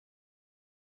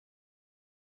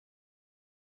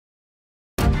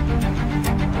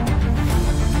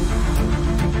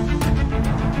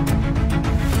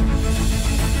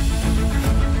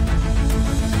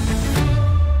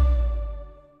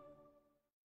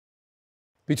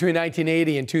Between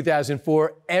 1980 and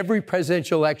 2004, every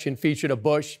presidential election featured a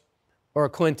Bush or a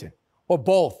Clinton, or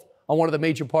both on one of the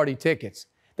major party tickets.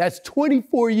 That's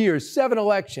 24 years, 7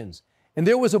 elections. And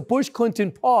there was a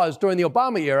Bush-Clinton pause during the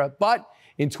Obama era, but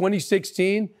in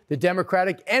 2016, the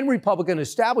Democratic and Republican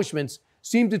establishments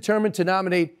seemed determined to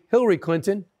nominate Hillary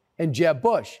Clinton and Jeb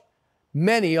Bush.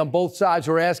 Many on both sides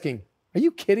were asking, are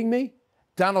you kidding me?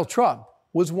 Donald Trump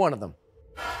was one of them.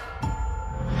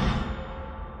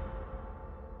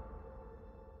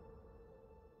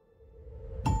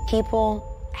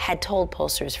 People had told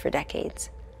pollsters for decades,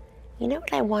 you know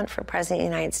what I want for President of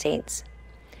the United States?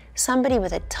 Somebody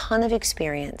with a ton of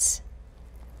experience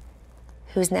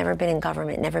who's never been in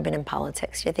government, never been in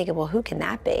politics. You're thinking, well, who can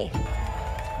that be?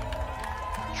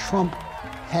 Trump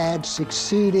had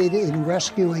succeeded in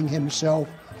rescuing himself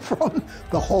from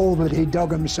the hole that he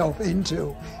dug himself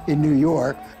into in New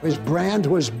York. His brand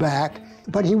was back,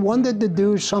 but he wanted to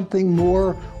do something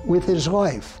more with his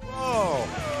life. Oh,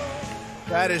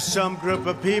 that is some group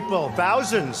of people,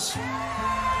 thousands.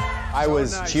 I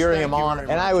was cheering him on,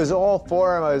 and I was all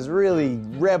for him. I was really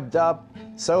revved up,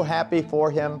 so happy for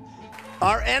him.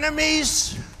 Our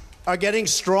enemies are getting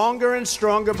stronger and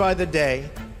stronger by the day,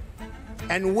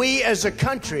 and we as a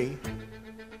country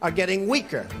are getting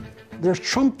weaker. There's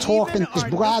Trump talk and his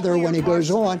blather when he goes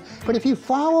on, but if you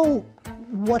follow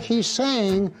what he's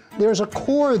saying, there's a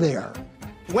core there.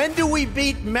 When do we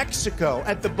beat Mexico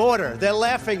at the border? They're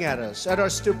laughing at us, at our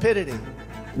stupidity.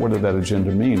 What did that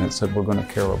agenda mean? It said we're going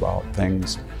to care about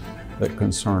things that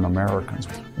concern Americans.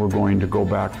 We're going to go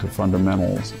back to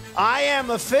fundamentals. I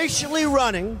am officially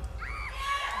running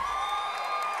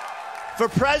for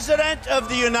President of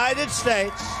the United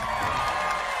States,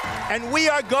 and we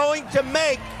are going to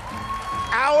make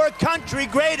our country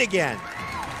great again.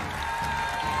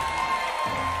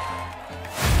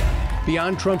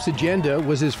 Beyond Trump's agenda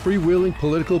was his freewheeling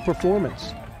political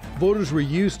performance. Voters were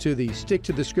used to the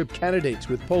stick-to-the-script candidates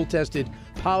with poll-tested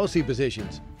policy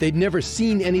positions. They'd never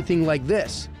seen anything like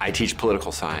this. I teach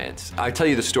political science. I tell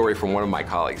you the story from one of my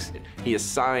colleagues. He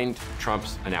assigned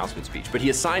Trump's announcement speech, but he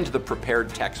assigned the prepared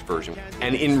text version.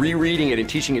 And in rereading it and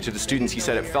teaching it to the students, he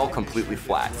said it fell completely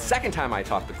flat. Second time I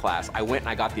taught the class, I went and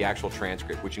I got the actual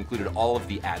transcript, which included all of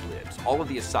the ad-libs, all of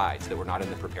the asides that were not in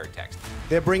the prepared text.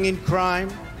 They're bringing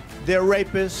crime, they're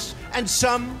rapists, and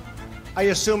some, I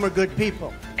assume, are good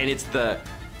people. And it's the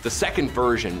second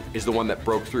version is the one that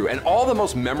broke through, and all the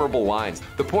most memorable lines.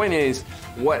 The point is,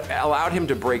 what allowed him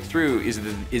to break through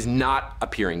is not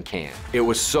appearing canned. It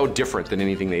was so different than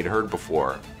anything they'd heard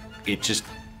before.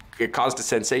 It caused a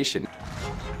sensation.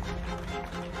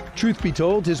 Truth be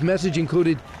told, his message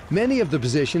included many of the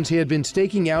positions he had been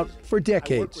staking out for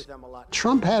decades.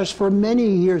 Trump has for many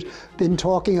years been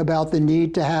talking about the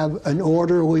need to have an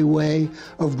orderly way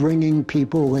of bringing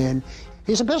people in.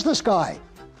 He's a business guy.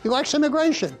 He likes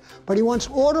immigration, but he wants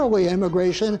orderly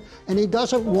immigration, and he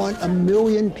doesn't want 1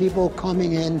 million people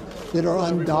coming in that are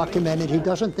undocumented. He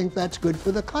doesn't think that's good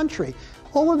for the country.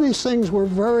 All of these things were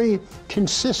very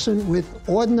consistent with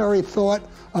ordinary thought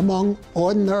among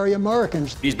ordinary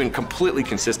Americans. He's been completely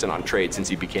consistent on trade since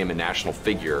he became a national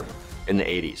figure in the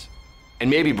 80s, and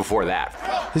maybe before that.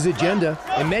 His agenda,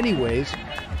 in many ways,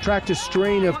 tracked a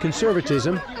strain of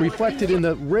conservatism reflected in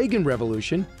the Reagan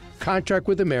Revolution, Contract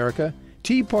with America,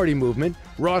 Tea Party movement,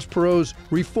 Ross Perot's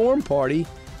Reform Party,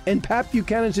 and Pat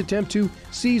Buchanan's attempt to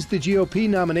seize the GOP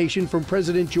nomination from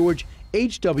President George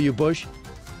H.W. Bush.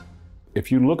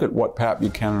 If you look at what Pat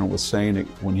Buchanan was saying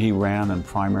when he ran and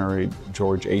primaried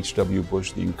George H.W.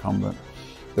 Bush, the incumbent,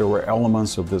 there were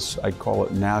elements of this, I'd call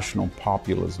it national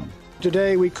populism.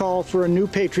 Today we call for a new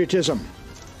patriotism,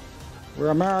 where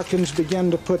Americans begin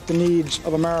to put the needs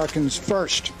of Americans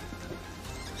first.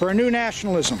 For a new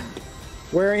nationalism,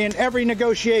 where in every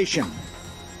negotiation,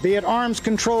 be it arms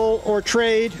control or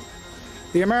trade,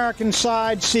 the American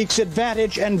side seeks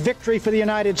advantage and victory for the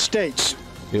United States.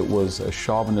 It was a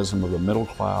chauvinism of the middle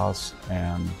class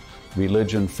and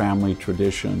religion, family,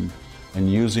 tradition, and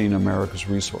using America's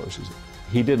resources.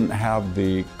 He didn't have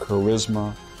the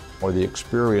charisma or the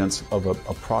experience of a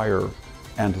prior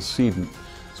antecedent.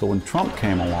 So when Trump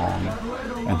came along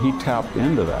and he tapped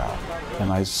into that,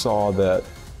 and I saw that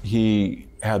he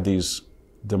had these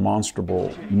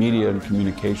demonstrable media and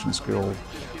communication skills,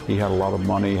 he had a lot of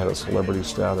money, he had a celebrity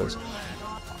status.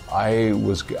 I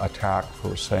was attacked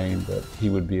for saying that he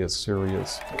would be a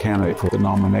serious candidate for the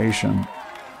nomination.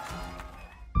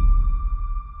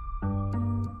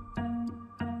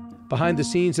 Behind the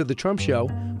scenes of the Trump show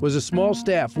was a small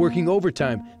staff working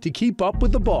overtime to keep up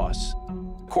with the boss.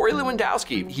 Corey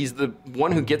Lewandowski, he's the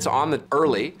one who gets on the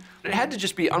early. It had to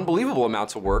just be unbelievable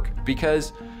amounts of work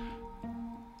because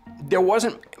there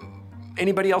wasn't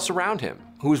anybody else around him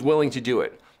who was willing to do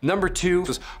it. Number 2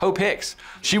 was Hope Hicks.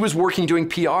 She was working doing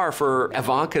PR for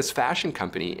Ivanka's fashion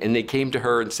company, and they came to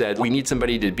her and said, we need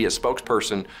somebody to be a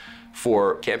spokesperson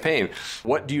for campaign.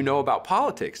 What do you know about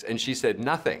politics? And she said,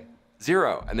 nothing,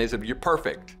 0. And they said, you're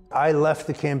perfect. I left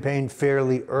the campaign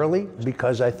fairly early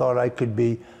because I thought I could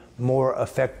be more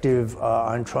effective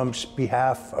on Trump's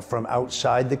behalf from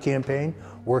outside the campaign,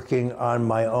 working on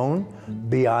my own.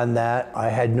 Beyond that, I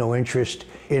had no interest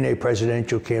in a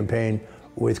presidential campaign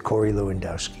with Corey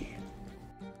Lewandowski.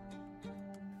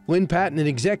 Lynn Patton, an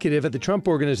executive at the Trump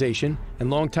Organization and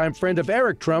longtime friend of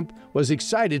Eric Trump, was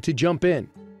excited to jump in.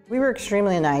 We were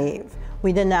extremely naive.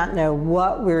 We did not know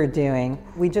what we were doing.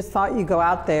 We just thought you go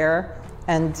out there,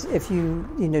 and if you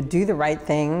do the right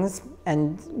things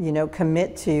and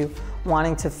commit to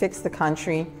wanting to fix the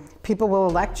country, people will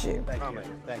elect you.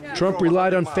 Trump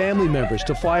relied on family members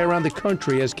to fly around the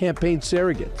country as campaign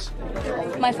surrogates.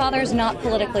 My father's not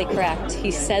politically correct.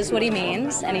 He says what he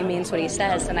means, and he means what he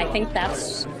says, and I think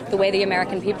that's the way the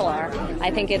American people are. I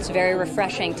think it's very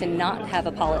refreshing to not have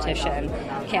a politician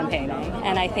campaigning,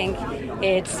 and I think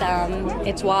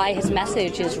it's why his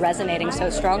message is resonating so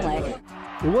strongly.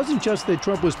 It wasn't just that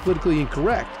Trump was politically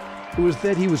incorrect, it was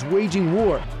that he was waging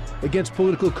war against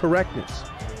political correctness,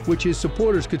 which his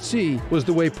supporters could see was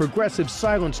the way progressives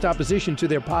silenced opposition to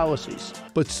their policies.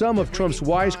 But some of Trump's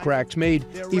wisecracks made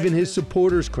even his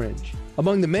supporters cringe.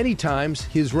 Among the many times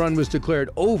his run was declared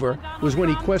over was when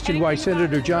he questioned why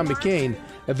Senator John McCain,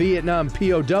 a Vietnam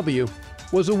POW,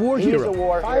 was a war hero. He's a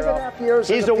war hero. 5.5 years.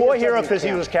 He's a war hero because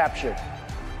he was captured.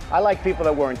 I like people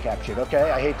that weren't captured,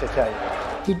 okay? I hate to tell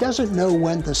you. He doesn't know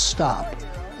when to stop,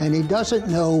 and he doesn't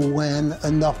know when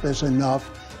enough is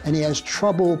enough. And he has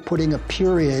trouble putting a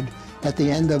period at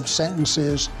the end of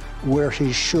sentences where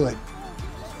he should.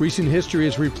 Recent history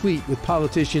is replete with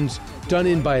politicians done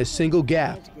in by a single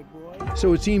gaffe.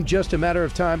 So it seemed just a matter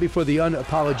of time before the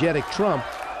unapologetic Trump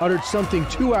uttered something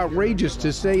too outrageous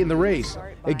to say in the race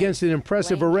against an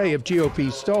impressive array of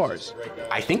GOP stars.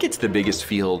 I think it's the biggest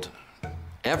field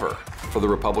ever for the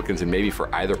Republicans and maybe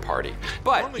for either party.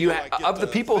 But of the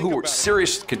people who were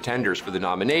serious contenders for the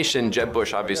nomination, Jeb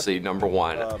Bush obviously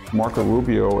 #1. Marco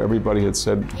Rubio, everybody had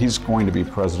said he's going to be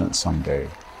president someday.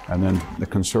 And then the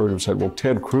conservatives said, well,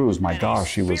 Ted Cruz, my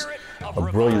gosh, he was a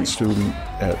brilliant student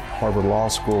at Harvard Law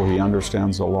School. He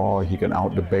understands the law. He can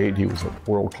out-debate. He was a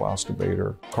world-class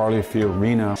debater. Carly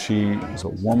Fiorina, she is a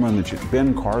woman.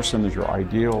 Ben Carson is your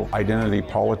ideal identity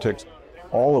politics.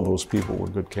 All of those people were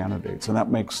good candidates, and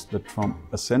that makes the Trump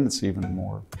ascendancy even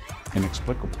more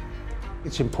inexplicable.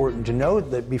 It's important to note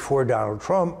that before Donald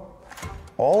Trump,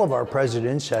 all of our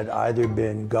presidents had either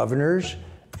been governors,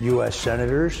 U.S.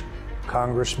 senators,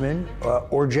 congressmen,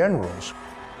 or generals.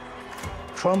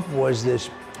 Trump was this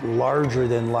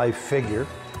larger-than-life figure.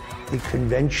 The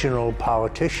conventional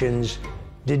politicians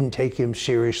didn't take him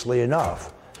seriously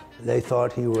enough. They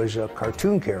thought he was a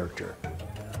cartoon character.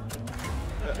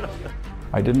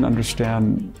 I didn't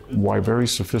understand why very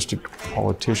sophisticated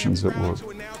politicians that were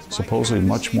supposedly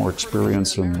much more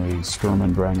experienced in the Sturm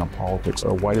und Drang of politics,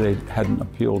 or why they hadn't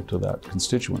appealed to that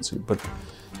constituency. But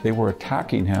they were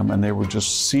attacking him, and they were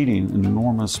just ceding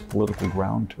enormous political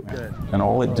ground to him. And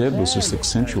all it did was just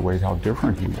accentuate how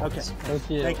different he was. Okay. Thank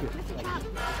you. Thank you.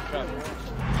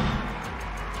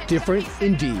 Different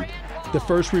indeed. The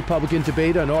first Republican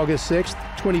debate on August 6,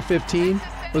 2015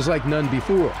 was like none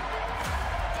before.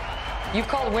 You've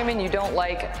called women you don't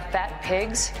like fat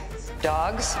pigs,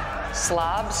 dogs,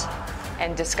 slobs,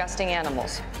 and disgusting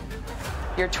animals.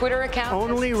 Your Twitter account...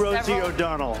 Only Rosie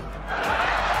O'Donnell.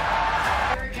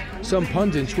 Some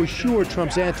pundits were sure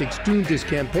Trump's antics doomed his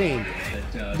campaign.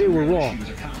 They were wrong.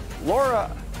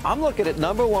 Laura, I'm looking at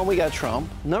 #1, we got Trump.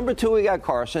 #2, we got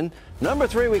Carson.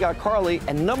 #3, we got Carly.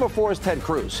 And #4 is Ted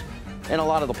Cruz in a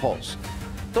lot of the polls.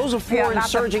 Those are 4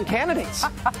 insurgent candidates.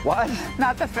 What?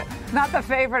 Not the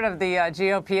favorite of the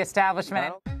GOP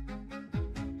establishment.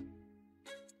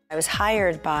 I was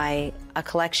hired by a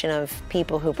collection of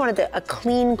people who wanted a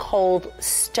clean, cold,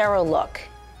 sterile look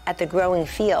at the growing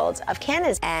fields of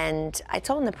candidates. And I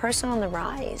told them the person on the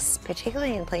rise,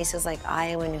 particularly in places like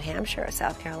Iowa, New Hampshire, or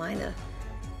South Carolina,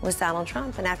 was Donald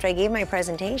Trump. And after I gave my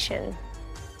presentation,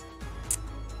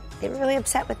 they were really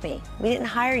upset with me. We didn't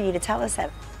hire you to tell us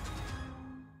that.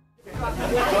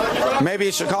 Maybe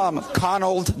you should call him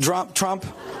Conald Trump.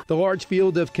 The large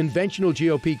field of conventional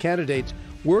GOP candidates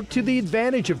worked to the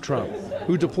advantage of Trump,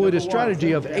 who deployed a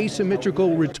strategy of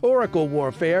asymmetrical rhetorical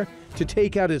warfare to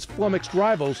take out his flummoxed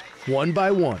rivals one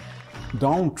by one.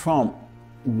 Donald Trump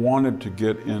wanted to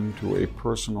get into a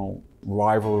personal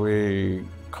rivalry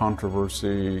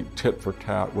controversy, tit for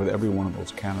tat with every one of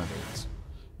those candidates.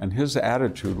 And his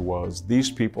attitude was, these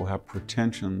people have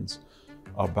pretensions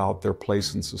about their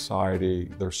place in society.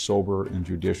 They're sober and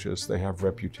judicious. They have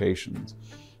reputations.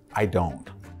 I don't.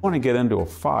 When I get into a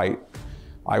fight,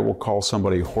 I will call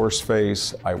somebody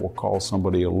horseface. I will call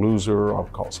somebody a loser.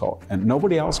 And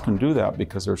nobody else can do that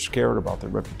because they're scared about their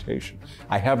reputation.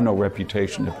 I have no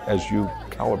reputation as you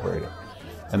calibrate it.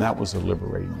 And that was a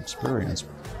liberating experience.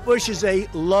 Bush is a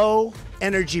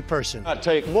low-energy person.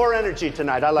 Take more energy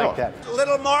tonight. I like that.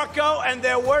 Little Marco, and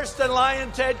they're worse than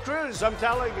Lion Ted Cruz, I'm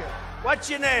telling you.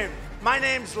 What's your name? My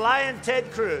name's Lion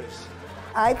Ted Cruz.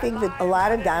 I think that a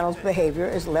lot of Donald's behavior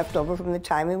is left over from the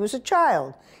time he was a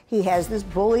child. He has this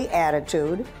bully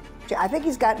attitude. I think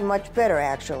he's gotten much better,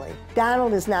 actually.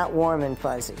 Donald is not warm and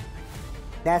fuzzy.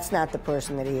 That's not the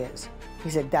person that he is.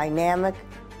 He's a dynamic,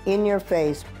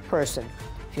 in-your-face person.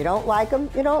 If you don't like him,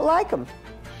 you don't like him.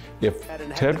 If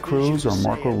Ted Cruz or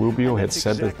Marco Rubio had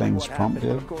said the things Trump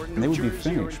did, they would be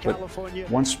finished. But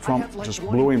once Trump just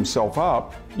blew himself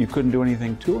up, you couldn't do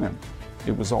anything to him.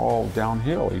 It was all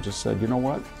downhill. He just said, you know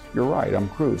what? You're right, I'm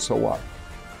Cruz, so what?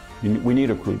 We need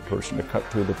a crude person to cut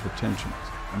through the pretensions,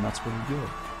 and that's what he did.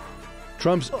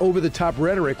 Trump's over-the-top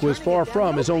rhetoric was far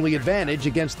from his only advantage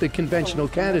against the conventional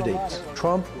candidates.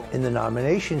 Trump, in the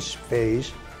nominations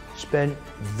phase, spent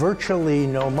virtually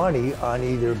no money on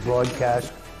either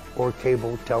broadcast or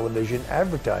cable television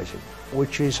advertising,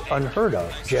 which is unheard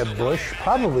of. Jeb Bush,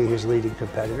 probably his leading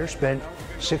competitor, spent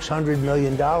 $600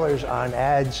 million on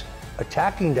ads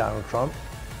attacking Donald Trump,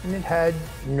 and it had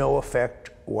no effect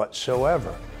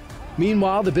whatsoever.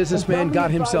 Meanwhile, the businessman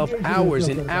got himself hours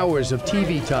and hours of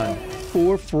TV time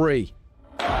for free.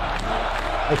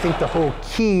 I think the whole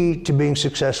key to being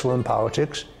successful in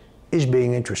politics is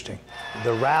being interesting.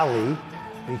 The rally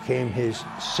became his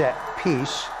set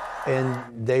piece,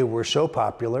 and they were so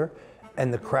popular,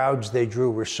 and the crowds they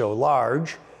drew were so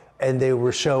large, and they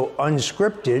were so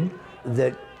unscripted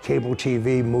that cable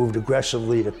TV moved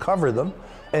aggressively to cover them.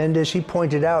 And as he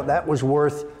pointed out, that was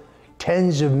worth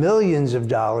tens of millions of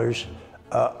dollars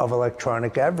of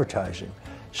electronic advertising.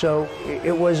 So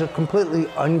it was a completely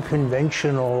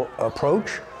unconventional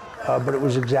approach, but it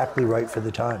was exactly right for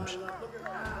the times.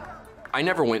 I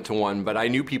never went to one, but I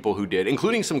knew people who did,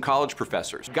 including some college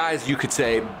professors. Guys, you could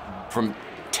say, from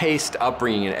taste,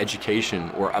 upbringing, and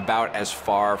education were about as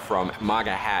far from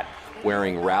MAGA hat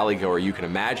wearing rally goer you can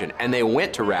imagine. And they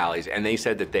went to rallies and they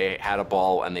said that they had a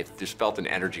ball and they just felt an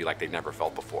energy like they'd never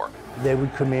felt before. They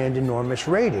would command enormous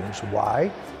ratings.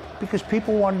 Why? Because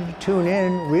people wanted to tune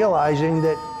in realizing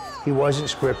that he wasn't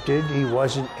scripted, he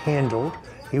wasn't handled,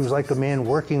 he was like a man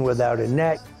working without a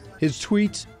net. His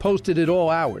tweets, posted at all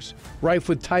hours, rife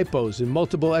with typos and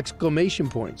multiple exclamation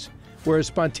points, were as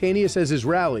spontaneous as his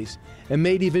rallies and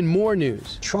made even more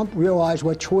news. Trump realized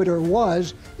what Twitter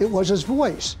was. It was his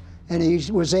voice. And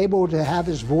he was able to have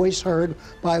his voice heard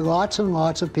by lots and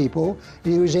lots of people,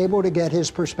 and he was able to get his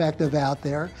perspective out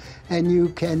there. And you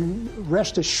can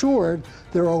rest assured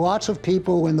there are lots of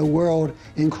people in the world,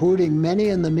 including many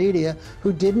in the media,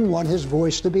 who didn't want his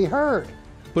voice to be heard.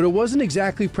 But it wasn't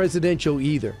exactly presidential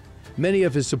either. Many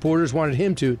of his supporters wanted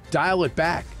him to dial it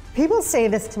back. People say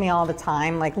this to me all the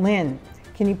time, like, Lynn,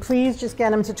 can you please just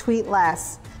get him to tweet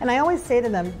less? And I always say to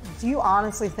them, do you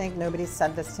honestly think nobody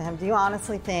said this to him? Do you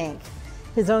honestly think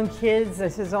his own kids,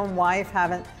 his own wife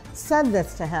haven't said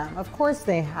this to him? Of course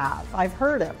they have. I've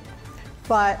heard him.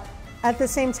 But at the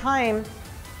same time,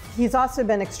 he's also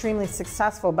been extremely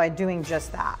successful by doing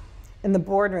just that. In the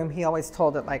boardroom, he always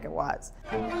told it like it was.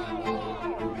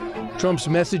 Trump's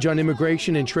message on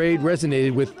immigration and trade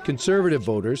resonated with conservative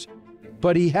voters,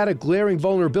 but he had a glaring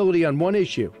vulnerability on one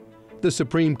issue, the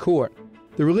Supreme Court.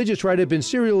 The religious right had been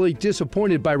serially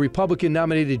disappointed by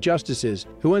Republican-nominated justices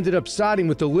who ended up siding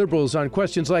with the liberals on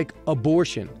questions like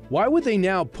abortion. Why would they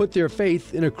now put their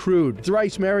faith in a crude,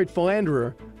 thrice-married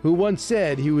philanderer who once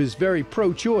said he was very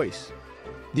pro-choice?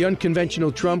 The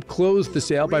unconventional Trump closed the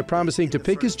sale by promising to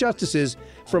pick his justices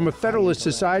from a Federalist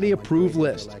Society-approved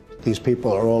list. These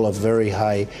people are all of very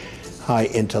high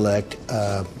intellect.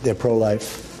 They're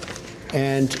pro-life.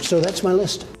 And so that's my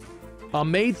list.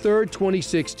 On May 3rd,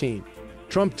 2016,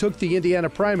 Trump took the Indiana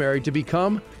primary to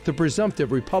become the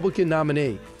presumptive Republican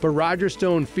nominee. But Roger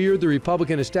Stone feared the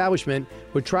Republican establishment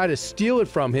would try to steal it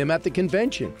from him at the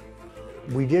convention.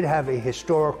 We did have a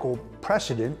historical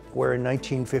precedent where in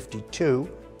 1952,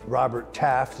 Robert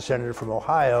Taft, the senator from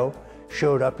Ohio,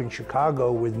 showed up in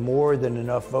Chicago with more than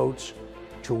enough votes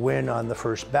to win on the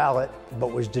first ballot,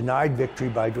 but was denied victory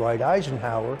by Dwight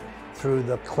Eisenhower through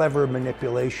the clever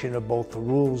manipulation of both the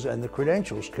Rules and the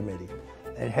Credentials Committee.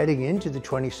 And heading into the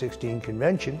 2016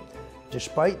 convention,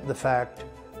 Despite the fact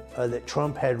that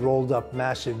Trump had rolled up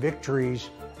massive victories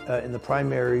in the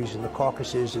primaries, in the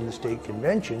caucuses, in the state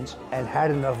conventions, and had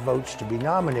enough votes to be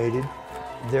nominated,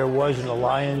 there was an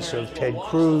alliance of Ted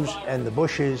Cruz and the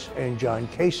Bushes and John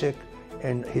Kasich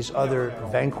and his other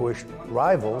vanquished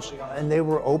rivals, and they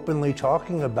were openly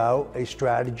talking about a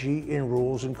strategy in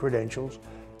rules and credentials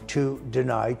to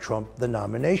deny Trump the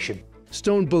nomination.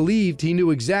 Stone believed he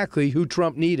knew exactly who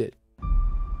Trump needed.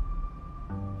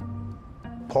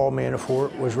 Paul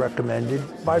Manafort was recommended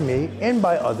by me and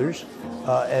by others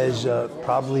as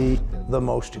probably the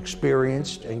most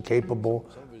experienced and capable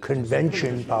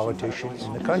convention politician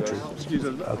in the country.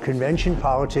 Convention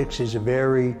politics is a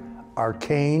very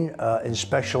arcane and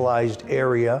specialized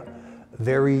area.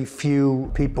 Very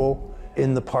few people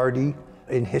in the party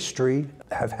in history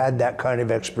have had that kind of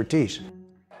expertise.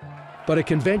 But a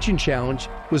convention challenge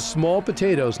was small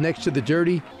potatoes next to the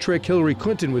dirty trick Hillary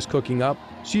Clinton was cooking up.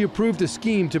 She approved a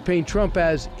scheme to paint Trump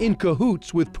as in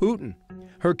cahoots with Putin.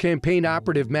 Her campaign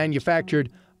operative manufactured,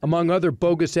 among other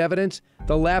bogus evidence,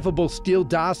 the laughable Steele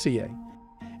dossier.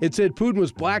 It said Putin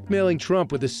was blackmailing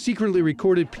Trump with a secretly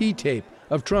recorded P-tape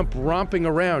of Trump romping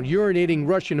around, urinating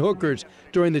Russian hookers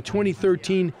during the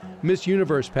 2013 Miss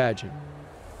Universe pageant.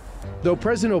 Though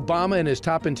President Obama and his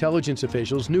top intelligence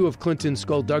officials knew of Clinton's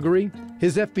skullduggery,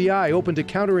 his FBI opened a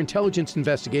counterintelligence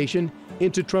investigation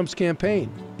into Trump's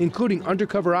campaign, including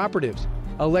undercover operatives,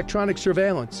 electronic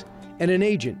surveillance, and an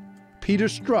agent, Peter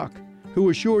Strzok, who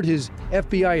assured his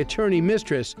FBI attorney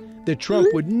mistress that Trump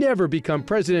would never become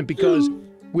president because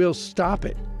we'll stop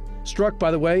it. Strzok, by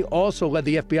the way, also led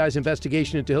the FBI's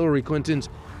investigation into Hillary Clinton's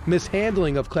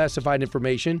mishandling of classified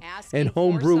information and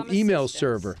homebrew email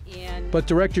server. But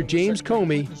Director James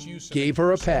Comey gave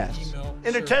her a pass.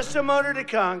 In a testimony to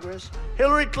Congress,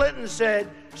 Hillary Clinton said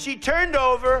she turned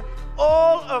over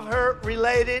all of her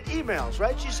related emails,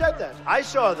 right? She said that. I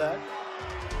saw that.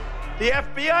 The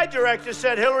FBI director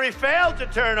said Hillary failed to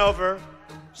turn over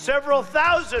several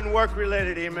thousand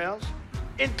work-related emails,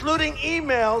 including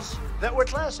emails that were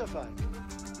classified,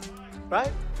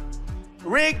 right?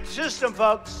 Rigged system,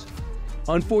 folks.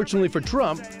 Unfortunately for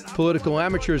Trump, political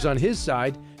amateurs on his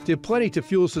side did plenty to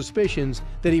fuel suspicions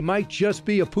that he might just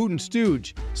be a Putin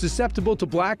stooge, susceptible to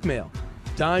blackmail.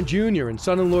 Don Jr. and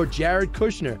son-in-law Jared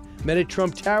Kushner met at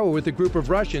Trump Tower with a group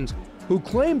of Russians who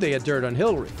claimed they had dirt on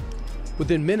Hillary.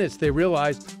 Within minutes, they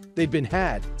realized they'd been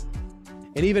had.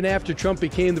 And even after Trump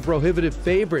became the prohibitive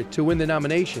favorite to win the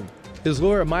nomination, his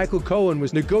lawyer Michael Cohen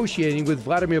was negotiating with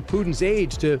Vladimir Putin's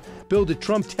aides to build a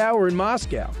Trump Tower in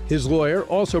Moscow. His lawyer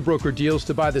also brokered deals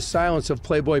to buy the silence of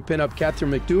Playboy pinup Catherine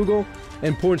McDougal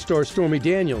and porn star Stormy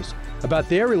Daniels about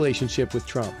their relationship with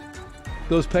Trump.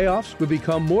 Those payoffs would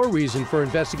become more reason for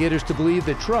investigators to believe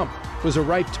that Trump was a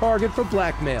ripe target for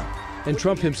blackmail, and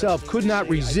Trump himself could not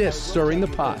resist stirring the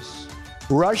pot.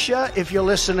 Russia, if you're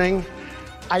listening,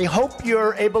 I hope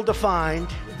you're able to find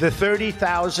the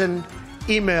 30,000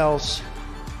 emails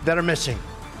that are missing.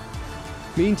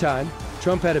 Meantime,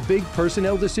 Trump had a big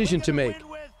personnel decision to make,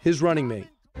 his running mate.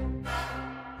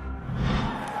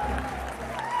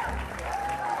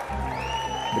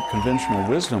 The conventional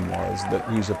wisdom was that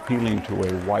he's appealing to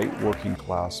a white working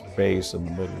class base in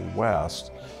the Middle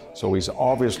West, so he's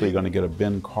obviously going to get a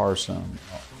Ben Carson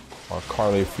or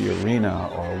Carly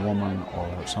Fiorina or a woman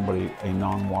or somebody, a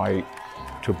non-white,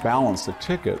 to balance the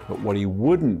ticket. But what he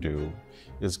wouldn't do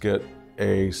is get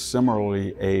a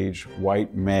similarly aged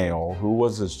white male who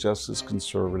was just as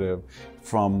conservative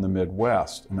from the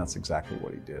Midwest, and that's exactly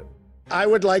what he did. I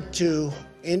would like to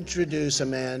introduce a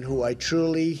man who I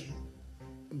truly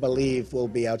believe will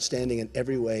be outstanding in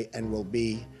every way and will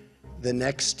be the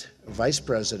next Vice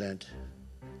President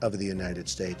of the United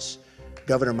States,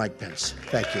 Governor Mike Pence.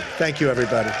 Thank you. Thank you,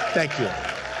 everybody. Thank you.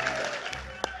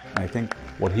 I think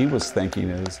what he was thinking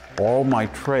is all my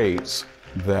traits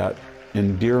that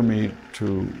endear me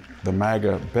to the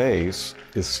MAGA base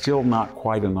is still not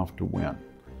quite enough to win.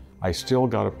 I still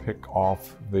got to pick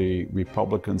off the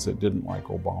Republicans that didn't like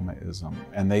Obamaism,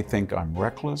 and they think I'm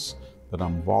reckless, that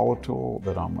I'm volatile,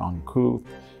 that I'm uncouth,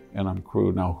 and I'm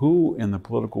crude. Now, who in the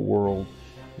political world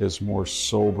is more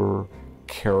sober,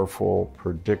 careful,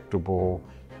 predictable,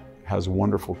 has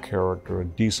wonderful character, a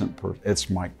decent person? It's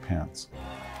Mike Pence.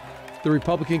 The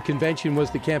Republican convention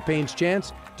was the campaign's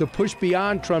chance to push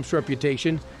beyond Trump's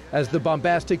reputation as the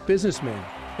bombastic businessman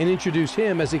and introduce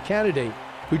him as a candidate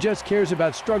who just cares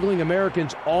about struggling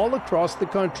Americans all across the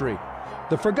country.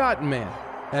 The forgotten man,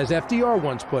 as FDR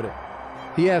once put it.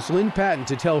 He asked Lynn Patton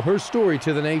to tell her story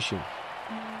to the nation.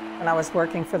 When I was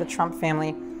working for the Trump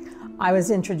family, I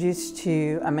was introduced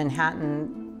to a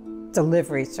Manhattan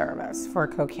delivery service for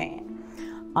cocaine.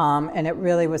 And it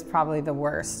really was probably the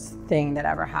worst thing that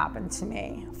ever happened to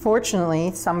me.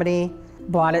 Fortunately, somebody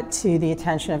brought it to the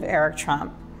attention of Eric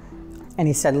Trump. And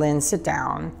he said, Lynn, sit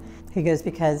down. He goes,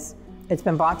 because it's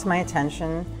been brought to my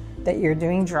attention that you're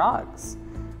doing drugs.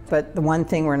 But the one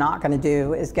thing we're not gonna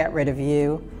do is get rid of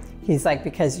you. He's like,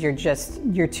 because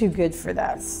you're too good for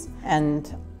this.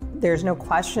 And there's no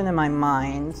question in my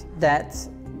mind that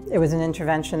it was an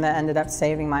intervention that ended up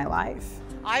saving my life.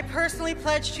 I personally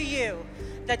pledge to you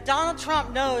that Donald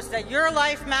Trump knows that your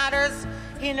life matters.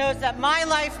 He knows that my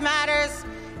life matters.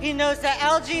 He knows that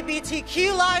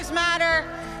LGBTQ lives matter.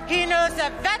 He knows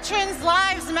that veterans'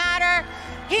 lives matter.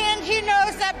 And he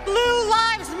knows that blue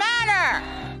lives matter.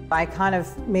 I kind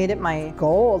of made it my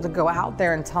goal to go out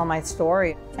there and tell my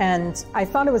story. And I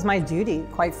thought it was my duty,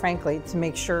 quite frankly, to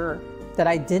make sure that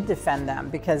I did defend them,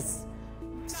 because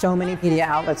so many media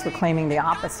outlets were claiming the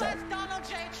opposite.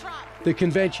 The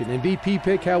convention and VP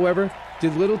pick, however,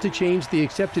 did little to change the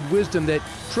accepted wisdom that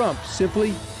Trump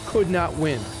simply could not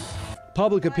win.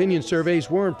 Public opinion surveys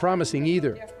weren't promising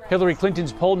either. Hillary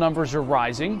Clinton's poll numbers are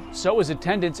rising, so is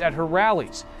attendance at her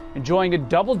rallies, enjoying a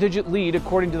double-digit lead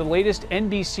according to the latest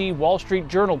NBC Wall Street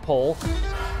Journal poll.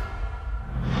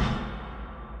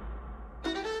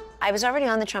 I was already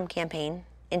on the Trump campaign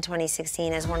in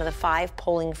 2016 as one of the 5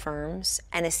 polling firms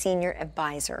and a senior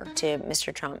advisor to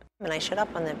Mr. Trump. And I showed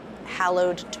up on the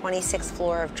hallowed 26th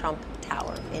floor of Trump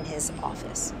Tower in his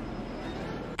office.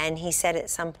 And he said at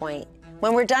some point,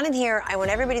 when we're done in here, I want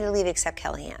everybody to leave except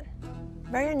Kellyanne.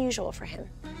 Very unusual for him.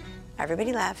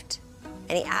 Everybody left,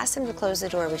 and he asked him to close the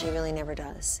door, which he really never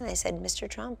does. And I said, Mr.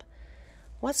 Trump,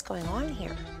 what's going on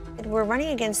here? We're running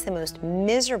against the most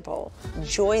miserable,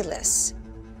 joyless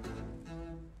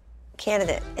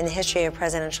candidate in the history of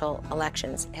presidential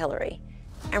elections, Hillary.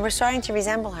 And we're starting to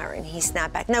resemble her. And he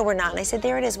snapped back, no, we're not. And I said,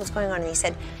 there it is, what's going on? And he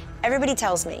said, everybody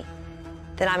tells me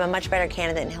that I'm a much better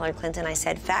candidate than Hillary Clinton. I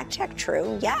said, fact check,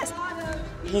 true, yes.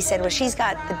 He said, well, she's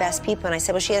got the best people. And I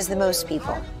said, well, she has the most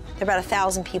people. There are about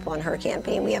 1,000 people on her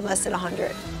campaign. We have less than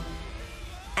 100.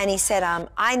 And he said,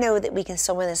 I know that we can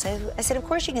still win this. I said, of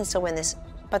course you can still win this,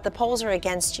 but the polls are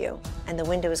against you, and the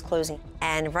window is closing.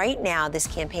 And right now, this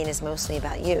campaign is mostly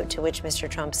about you, to which Mr.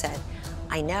 Trump said,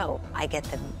 I know I get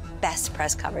the best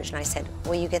press coverage. And I said,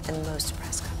 well, you get the most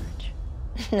press coverage.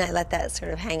 And I let that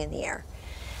sort of hang in the air.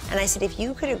 And I said, if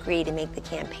you could agree to make the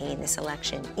campaign, this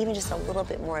election, even just a little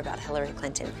bit more about Hillary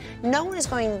Clinton, no one is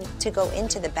going to go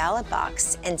into the ballot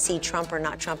box and see Trump or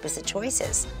not Trump as the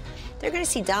choices. They're going to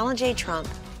see Donald J. Trump,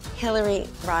 Hillary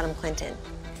Rodham Clinton.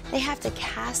 They have to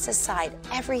cast aside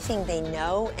everything they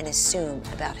know and assume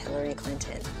about Hillary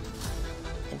Clinton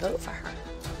and vote for her.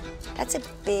 That's a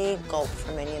big gulp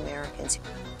for many Americans.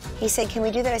 He said, can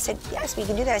we do that? I said, yes, we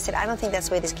can do that. I said, I don't think that's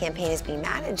the way this campaign is being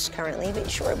managed currently, but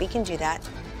sure, we can do that.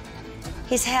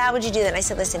 He said, how would you do that? And I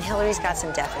said, listen, Hillary's got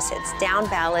some deficits. Down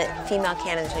ballot, female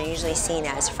candidates are usually seen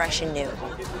as fresh and new.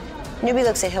 Nobody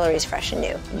looks at Hillary as fresh and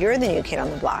new. You're the new kid on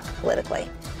the block politically.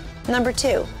 Number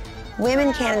 2,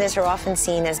 women candidates are often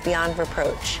seen as beyond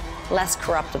reproach, less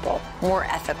corruptible, more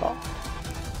ethical.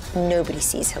 Nobody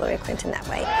sees Hillary Clinton that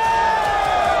way.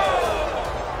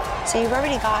 So you've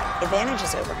already got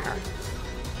advantages over her.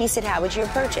 He said, how would you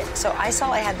approach it? So I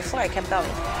saw I had the floor, I kept going.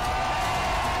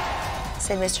 I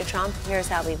said, Mr. Trump, here's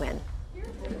how we win.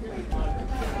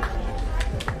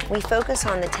 We focus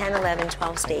on the 10, 11,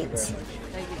 12 states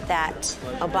that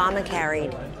Obama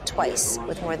carried twice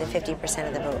with more than 50%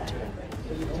 of the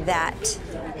vote, that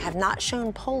have not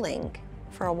shown polling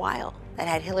for a while, that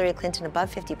had Hillary Clinton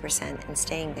above 50% and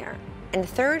staying there. And the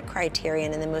third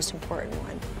criterion, and the most important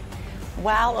one,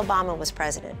 while Obama was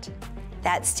president,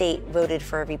 that state voted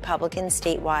for a Republican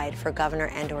statewide for governor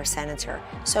and or senator.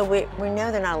 So we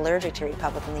know they're not allergic to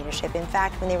Republican leadership. In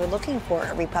fact, when they were looking for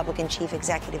a Republican chief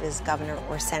executive as governor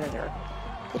or senator,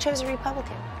 they chose a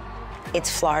Republican.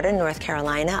 It's Florida, North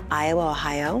Carolina, Iowa,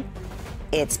 Ohio.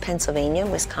 It's Pennsylvania,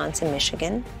 Wisconsin,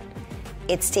 Michigan.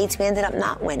 It's states we ended up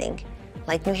not winning,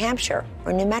 like New Hampshire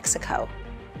or New Mexico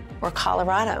or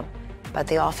Colorado, but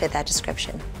they all fit that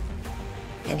description.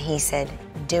 And he said,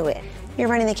 do it. You're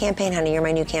running the campaign, honey. You're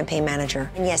my new campaign manager.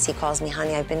 And yes, he calls me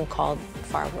honey. I've been called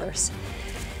far worse.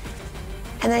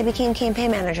 And then I became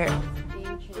campaign manager.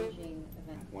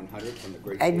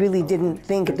 I really didn't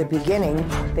think at the beginning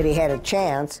that he had a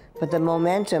chance, but the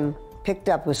momentum picked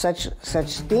up with such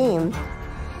steam.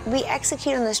 We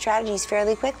executed on the strategies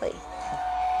fairly quickly,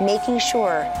 making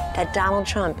sure that Donald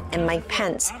Trump and Mike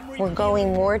Pence were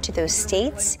going more to those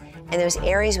states and those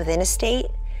areas within a state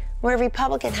where a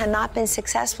Republican had not been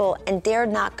successful and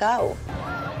dared not go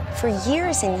for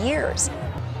years and years.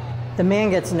 The man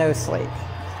gets no sleep.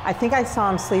 I think I saw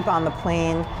him sleep on the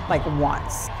plane like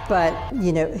once. But,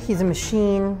 you know, he's a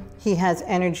machine. He has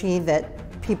energy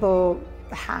that people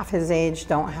half his age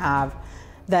don't have,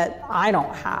 that I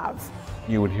don't have.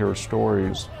 You would hear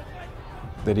stories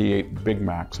that he ate Big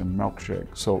Macs and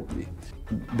milkshakes. So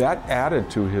that added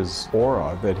to his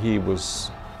aura that he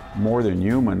was more than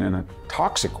human in a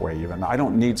toxic way even. I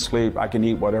don't need sleep, I can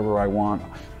eat whatever I want.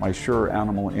 My sure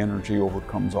animal energy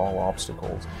overcomes all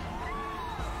obstacles.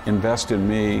 Invest in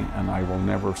me and I will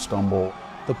never stumble.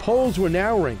 The polls were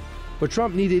narrowing, but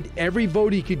Trump needed every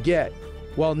vote he could get,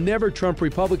 while never-Trump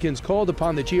Republicans called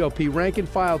upon the GOP rank and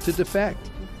file to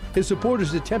defect. His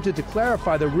supporters attempted to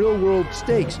clarify the real-world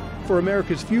stakes for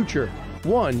America's future.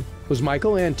 One was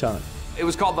Michael Anton. It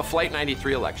was called the Flight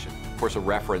 93 election, of course a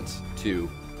reference to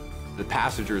the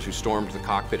passengers who stormed the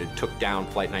cockpit and took down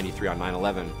Flight 93 on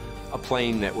 9/11, a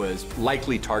plane that was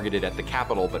likely targeted at the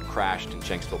Capitol but crashed in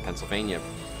Shanksville, Pennsylvania,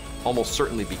 almost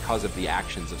certainly because of the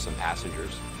actions of some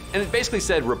passengers. And it basically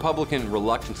said Republican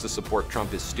reluctance to support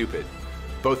Trump is stupid,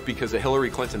 both because a Hillary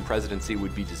Clinton presidency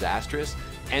would be disastrous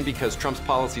and because Trump's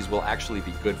policies will actually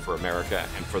be good for America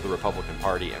and for the Republican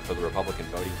Party and for the Republican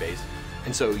voting base.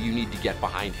 And so you need to get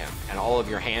behind him, and all of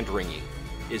your hand-wringing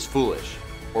is foolish,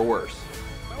 or worse.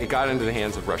 It got into the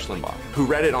hands of Rush Limbaugh, who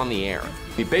read it on the air.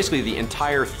 Basically, the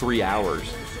entire 3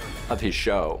 hours of his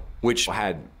show, which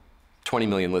had 20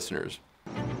 million listeners.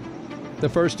 The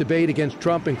first debate against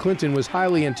Trump and Clinton was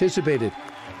highly anticipated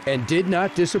and did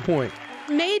not disappoint.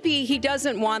 Maybe he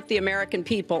doesn't want the American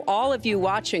people, all of you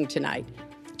watching tonight,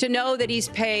 to know that he's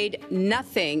paid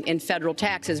nothing in federal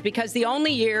taxes, because the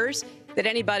only years that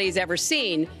anybody's ever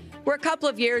seen were a couple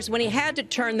of years when he had to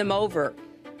turn them over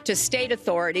to state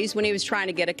authorities when he was trying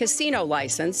to get a casino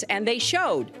license, and they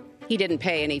showed he didn't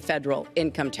pay any federal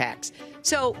income tax.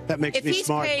 So that makes if me he's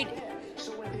smart. paid.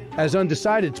 As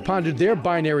undecideds pondered their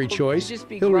binary choice,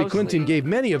 Hillary Clinton gave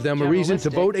many of them a reason to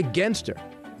vote against her.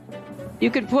 You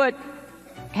could put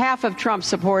half of Trump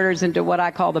supporters into what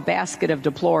I call the basket of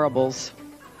deplorables.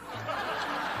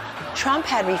 Trump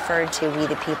had referred to we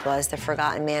the people as the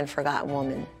forgotten man, forgotten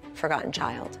woman, forgotten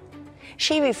child.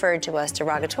 She referred to us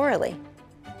derogatorily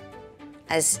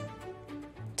as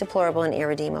deplorable and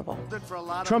irredeemable.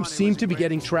 Trump seemed to be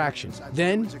getting traction.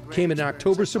 Then came an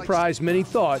October surprise many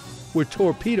thought would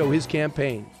torpedo his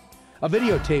campaign. A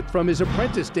videotape from his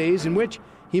apprentice days in which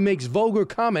he makes vulgar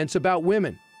comments about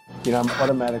women. You know, I'm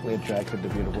automatically attracted to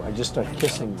beautiful. I just start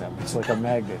kissing them. It's like a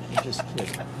magnet. You just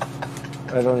kiss.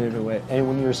 I don't even wait. And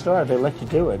when you're a star, they let you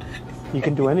do it. You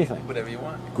can do anything. Whatever you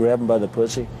want. Grab them by the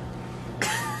pussy.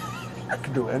 I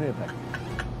can do anything.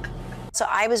 So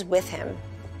I was with him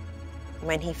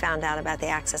when he found out about the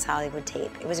Access Hollywood tape.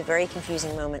 It was a very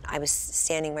confusing moment. I was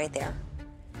standing right there.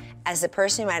 As the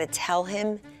person who had to tell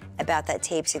him about that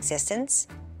tape's existence.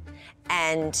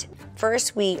 And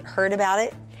first we heard about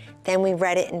it, then we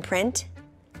read it in print,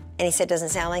 and he said, doesn't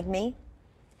sound like me.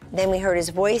 Then we heard his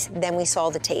voice, then we saw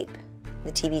the tape,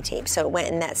 the TV tape. So it went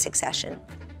in that succession.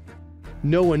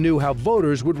 No one knew how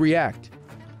voters would react.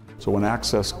 So when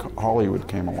Access Hollywood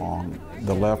came along,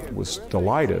 the left was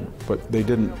delighted, but they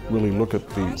didn't really look at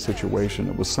the situation.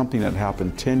 It was something that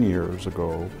happened 10 years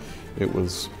ago. It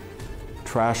was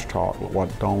trash talk, what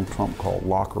Donald Trump called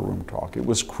locker room talk. It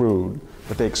was crude,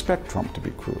 but they expect Trump to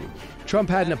be crude. Trump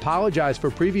hadn't apologized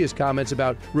for previous comments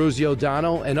about Rosie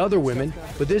O'Donnell and other women,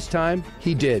 but this time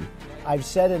he did. I've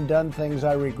said and done things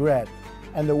I regret,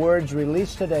 and the words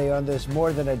released today on this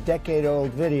more than a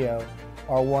decade-old video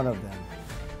are one of them.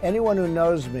 Anyone who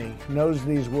knows me knows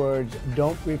these words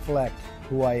don't reflect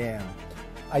who I am.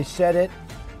 I said it,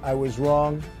 I was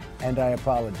wrong, and I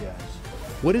apologize.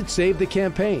 Would it save the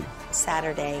campaign?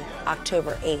 Saturday,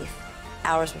 October 8th,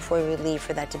 hours before we would leave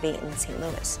for that debate in St.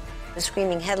 Louis. The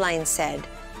screaming headline said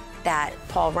that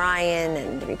Paul Ryan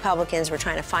and the Republicans were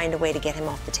trying to find a way to get him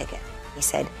off the ticket. He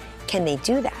said, can they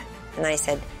do that? And I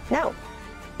said, no,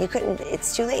 you couldn't,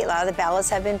 it's too late. A lot of the ballots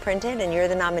have been printed and you're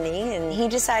the nominee. And he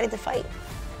decided to fight.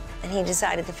 And he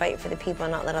decided to fight for the people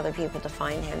and not let other people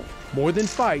define him. More than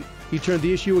fight, he turned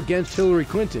the issue against Hillary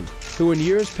Clinton, who in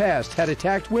years past had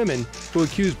attacked women who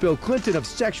accused Bill Clinton of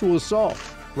sexual assault.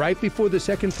 Right before the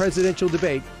second presidential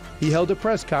debate, he held a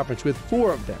press conference with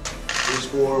 4 of them. These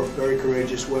 4 very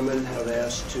courageous women have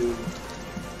asked to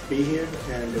be here,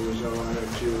 and it was an honor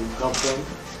to help them.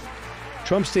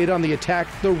 Trump stayed on the attack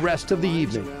the rest of the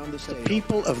evening. The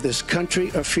people of this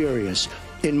country are furious.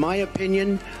 In my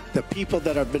opinion, the people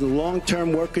that have been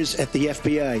long-term workers at the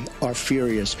FBI are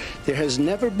furious. There has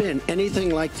never been anything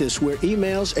like this where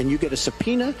emails and you get a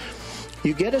subpoena,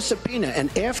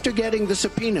 and after getting the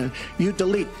subpoena, you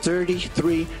delete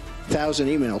 33 1,000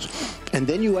 emails, and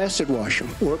then you acid wash them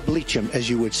or bleach them, as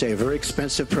you would say, a very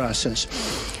expensive process.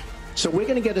 So we're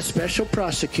going to get a special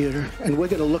prosecutor, and we're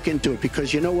going to look into it,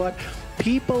 because you know what?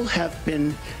 People have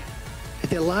been,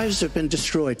 their lives have been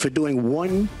destroyed for doing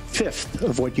 1/5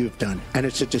 of what you've done, and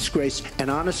it's a disgrace. And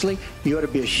honestly, you ought to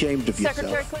be ashamed of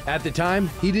yourself. At the time,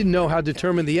 he didn't know how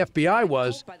determined the FBI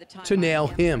was to nail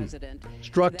him.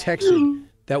 Strzok texted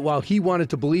that while he wanted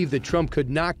to believe that Trump could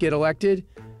not get elected,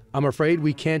 I'm afraid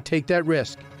we can't take that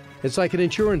risk. It's like an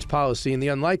insurance policy in the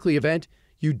unlikely event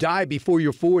you die before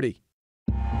you're 40.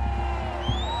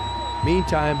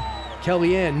 Meantime,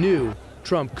 Kellyanne knew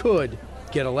Trump could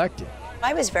get elected.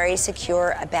 I was very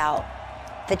secure about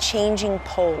the changing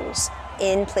polls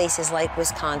in places like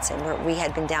Wisconsin, where we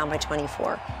had been down by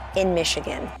 24, in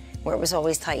Michigan, where it was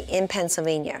always tight, in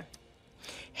Pennsylvania.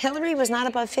 Hillary was not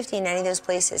above 50 in any of those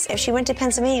places. If she went to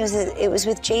Pennsylvania, it was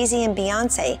with Jay-Z and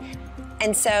Beyonce.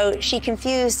 And so she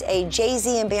confused a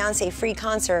Jay-Z and Beyonce free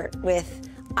concert with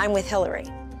I'm with Hillary.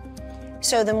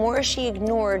 So the more she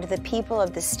ignored the people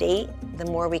of the state, the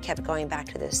more we kept going back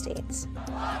to those states.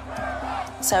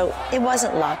 So it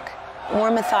wasn't luck, more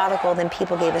methodical than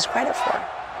people gave us credit for.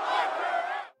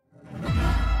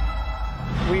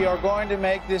 We are going to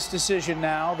make this decision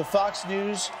now. The Fox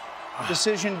News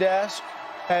decision desk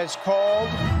has called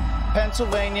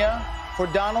Pennsylvania for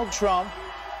Donald Trump.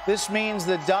 This means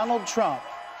that Donald Trump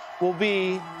will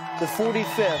be the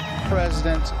 45th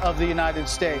president of the United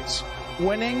States,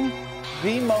 winning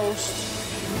the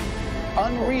most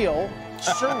unreal,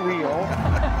 surreal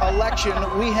election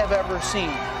we have ever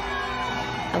seen.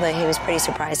 Although he was pretty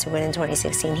surprised to win in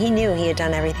 2016. He knew he had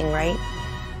done everything right.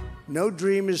 No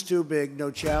dream is too big,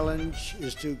 no challenge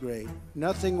is too great.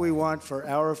 Nothing we want for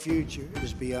our future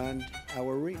is beyond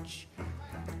our reach.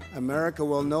 America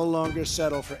will no longer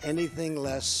settle for anything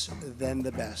less than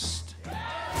the best.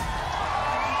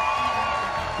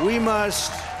 We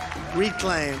must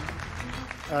reclaim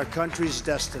our country's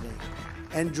destiny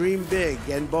and dream big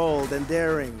and bold and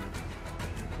daring.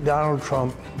 Donald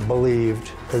Trump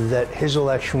believed that his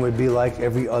election would be like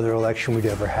every other election we'd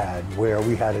ever had, where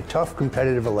we had a tough,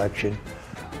 competitive election,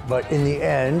 but in the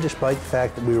end, despite the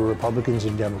fact that we were Republicans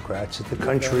and Democrats, that the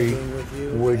country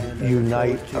would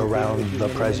unite around the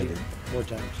president.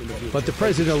 But the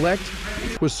president-elect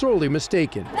was sorely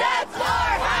mistaken. That's our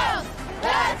house!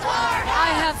 That's our house!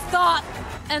 I have thought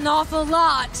an awful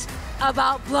lot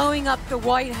about blowing up the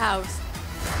White House.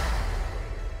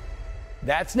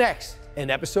 That's next in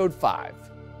episode 5.